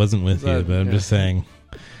it wasn't with you, but I'm just saying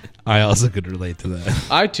I also could relate to that.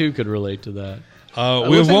 I too could relate to that.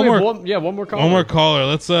 We have one more. One more caller. One more caller.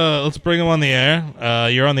 Let's bring him on the air.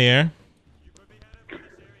 You're on the air.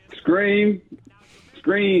 Scream.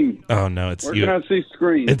 Oh no, it's Where you. can I see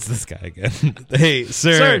Scream? It's this guy again. Hey,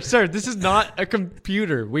 sir. Sir, this is not a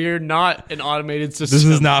computer. We are not an automated system. This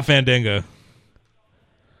is not Fandango.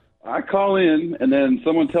 I call in, and then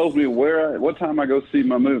someone tells me what time I go see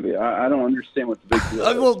my movie. I don't understand what the big deal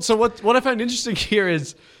is. Well, so what I find interesting here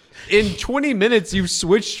is, in 20 minutes you've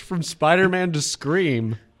switched from Spider-Man to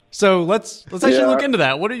Scream. So let's actually look into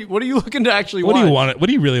that. What are you looking to actually watch? What do you want? What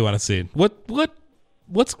do you really want to see?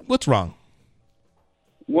 What's wrong?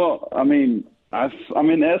 Well, I mean, I'm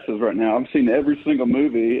in S's right now. I've seen every single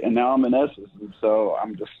movie, and now I'm in S's, and so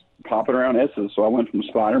I'm just popping around S's. So I went from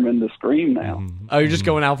Spider-Man to Scream now. Oh, you're just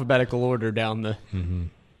going alphabetical order down the.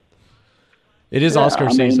 It is Oscar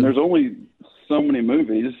season. season. There's only so many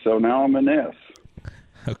movies, so now I'm in S.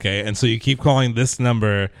 Okay, and so you keep calling this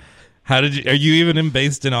number. Are you even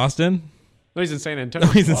based in Austin? No, he's in San Antonio.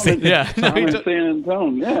 He's in San Antonio. Yeah, I'm in San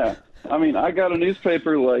Antonio. Yeah, I mean, I got a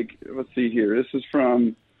newspaper. Let's see here. This is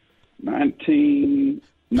from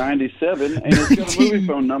 1997, and it's got a movie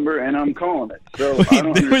phone number, and I'm calling it. So I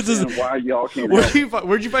don't understand why y'all can't.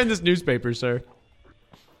 Where'd you find this newspaper, sir?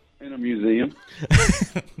 In a museum.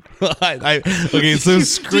 Okay, so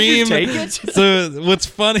Scream. Did you take it? So what's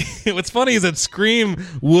funny is that Scream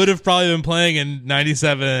would have probably been playing in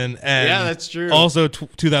 97 and that's true. Also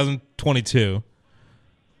 2022.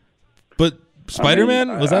 But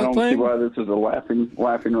Spider-Man was that playing? I don't see why this is a laughing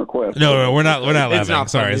request. No, we're not laughing. It's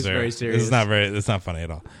not Sorry, funny. sir. It's very serious. It's not funny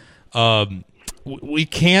at all. We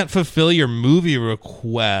can't fulfill your movie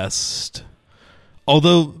request.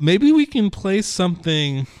 Although maybe we can play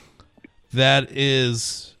something that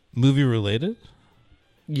is movie related.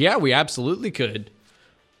 Yeah, we absolutely could.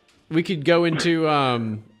 We could go into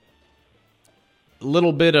a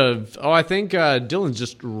little bit of. Oh, I think Dylan's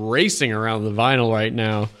just racing around the vinyl right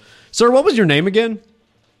now. Sir, what was your name again?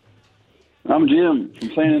 I'm Jim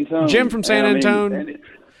from San Antonio. Jim from San Antonio.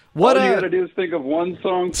 What all you got to do is think of one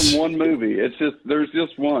song from one movie. There's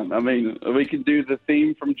just one. I mean, we could do the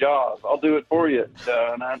theme from Jaws. I'll do it for you.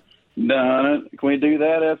 Can we do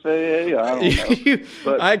that, FAA? I don't know.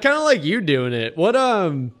 But I kind of like you doing it. What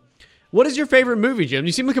is your favorite movie, Jim?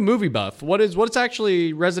 You seem like a movie buff. What's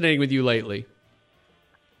actually resonating with you lately?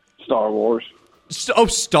 Star Wars.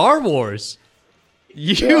 Star Wars.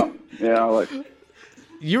 Yeah, I like.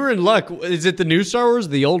 You were in luck. Is it the new Star Wars or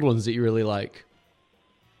the old ones that you really like?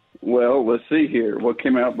 Well, let's see here. What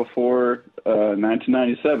came out before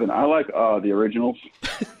 1997? I like the originals.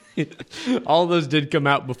 All of those did come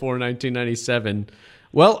out before 1997.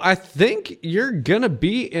 Well, I think you're going to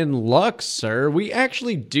be in luck, sir. We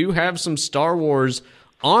actually do have some Star Wars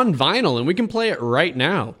on vinyl, and we can play it right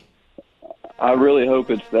now. I really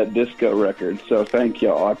hope it's that disco record, so thank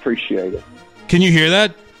y'all. I appreciate it. Can you hear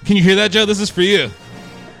that? Joe? This is for you.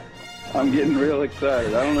 I'm getting real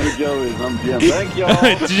excited. I don't know who Joe is. I'm Jim. Thank y'all.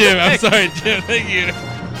 Jim, I'm sorry, Jim. Thank you.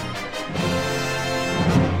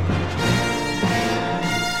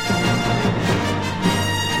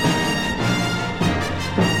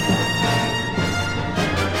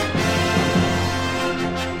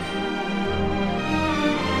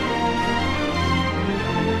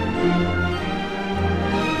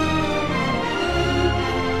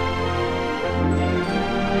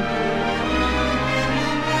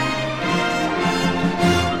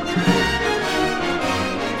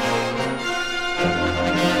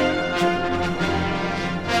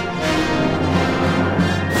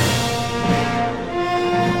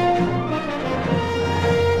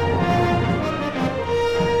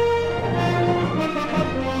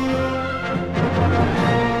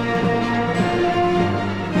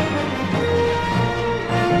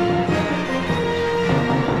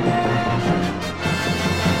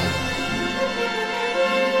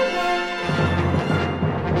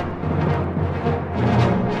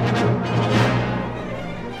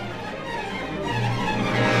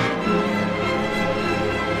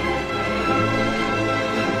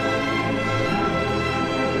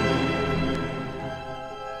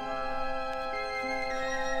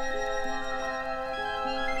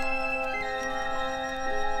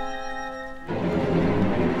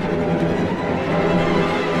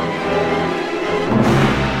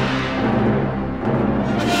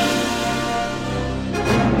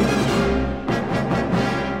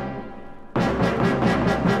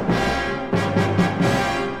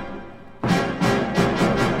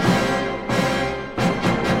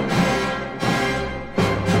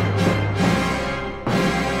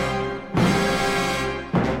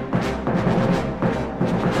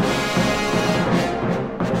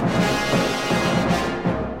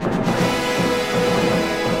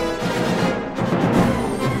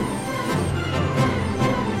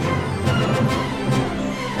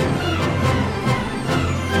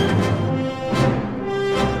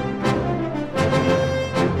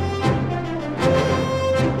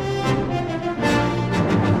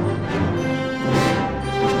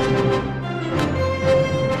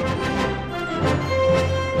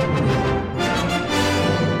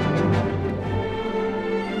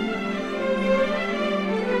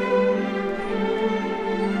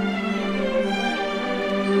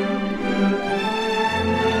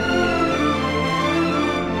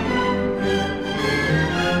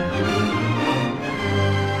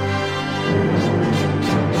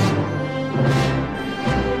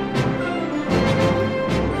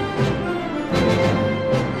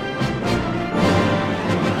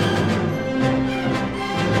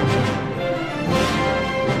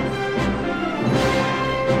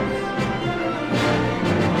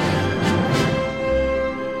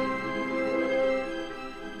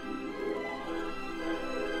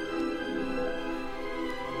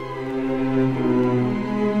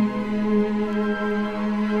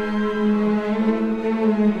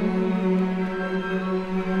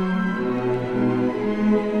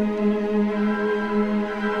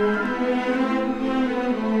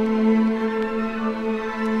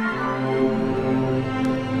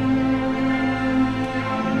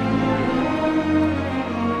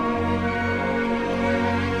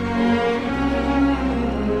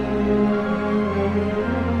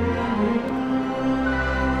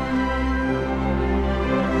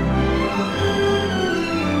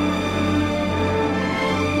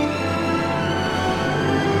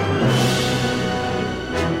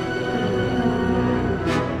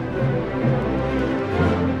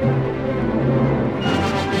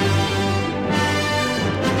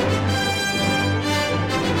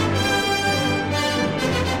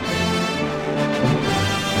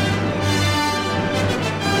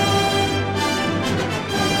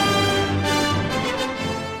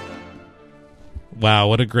 Wow,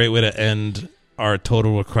 what a great way to end our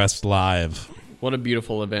Total Request Live. What a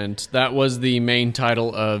beautiful event. That was the main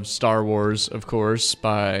title of Star Wars, of course,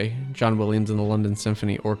 by John Williams and the London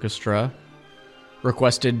Symphony Orchestra.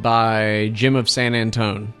 Requested by Jim of San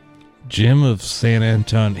Antone. Jim of San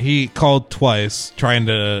Antone. He called twice trying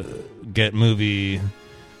to get movie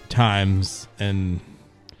times, and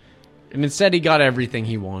instead he got everything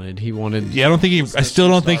he wanted. He wanted... Yeah, I still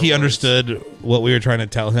don't think he understood what we were trying to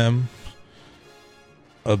tell him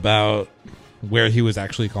about where he was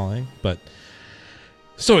actually calling, but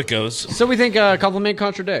so it goes. So we think compliment,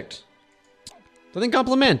 contradict. I think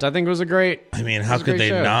compliment. I think it was a great... I mean, how could they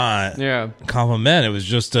show. not Yeah. compliment? It was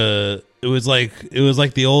just it was like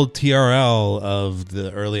the old TRL of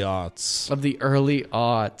the early aughts.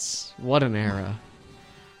 What an era.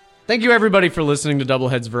 Thank you, everybody, for listening to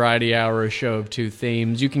Doubleheads Variety Hour, a show of two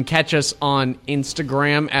themes. You can catch us on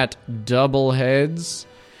Instagram at Doubleheads.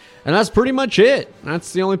 And that's pretty much it.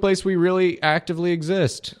 That's the only place we really actively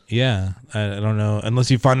exist. Yeah, I don't know.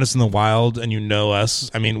 Unless you find us in the wild and you know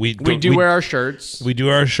us. I mean, we wear our shirts. We do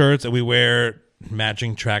our shirts, and we wear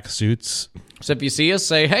matching track suits. So if you see us,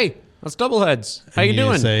 say, hey, that's Doubleheads. How you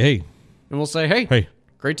doing? Say, hey. And we'll say, hey. Hey.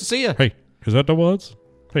 Great to see you. Hey, is that Doubleheads?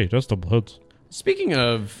 Hey, that's Doubleheads. Speaking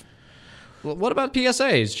of... What about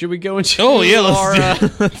PSAs? Should we go into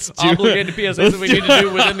let's do obligated PSAs that we need to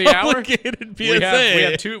do within the hour? Obligated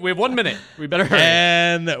PSA. We have 1 minute. We better hurry.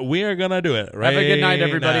 And we are going to do it right Have a good night,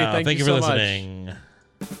 everybody. now. Thank you for so listening.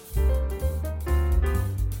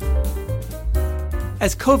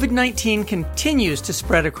 As COVID-19 continues to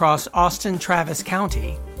spread across Austin-Travis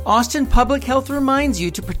County, Austin Public Health reminds you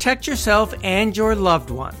to protect yourself and your loved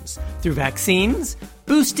ones through vaccines,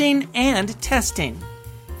 boosting, and testing.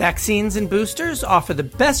 Vaccines and boosters offer the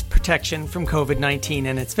best protection from COVID-19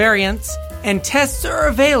 and its variants, and tests are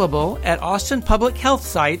available at Austin Public Health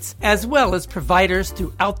sites as well as providers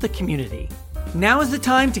throughout the community. Now is the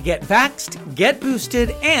time to get vaxxed, get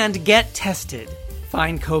boosted, and get tested.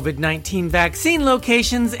 Find COVID-19 vaccine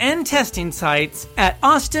locations and testing sites at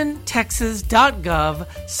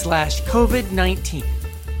austintexas.gov/COVID-19.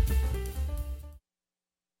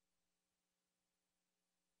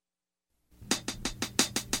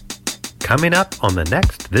 Coming up on the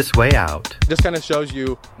next This Way Out. This kind of shows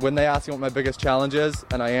you when they ask me what my biggest challenge is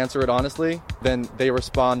and I answer it honestly, then they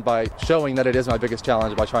respond by showing that it is my biggest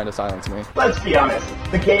challenge by trying to silence me. Let's be honest,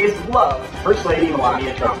 the gays love First Lady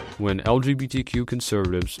Melania Trump. When LGBTQ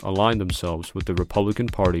conservatives align themselves with the Republican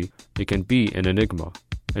Party, it can be an enigma,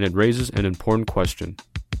 and it raises an important question.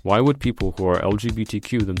 Why would people who are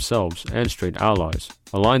LGBTQ themselves and straight allies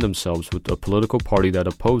align themselves with a political party that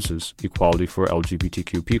opposes equality for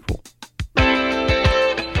LGBTQ people?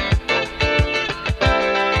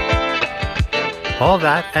 All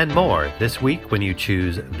that and more this week when you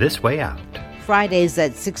choose This Way Out. Fridays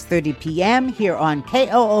at 6:30 p.m. here on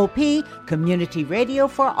KOOP, Community Radio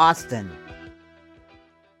for Austin.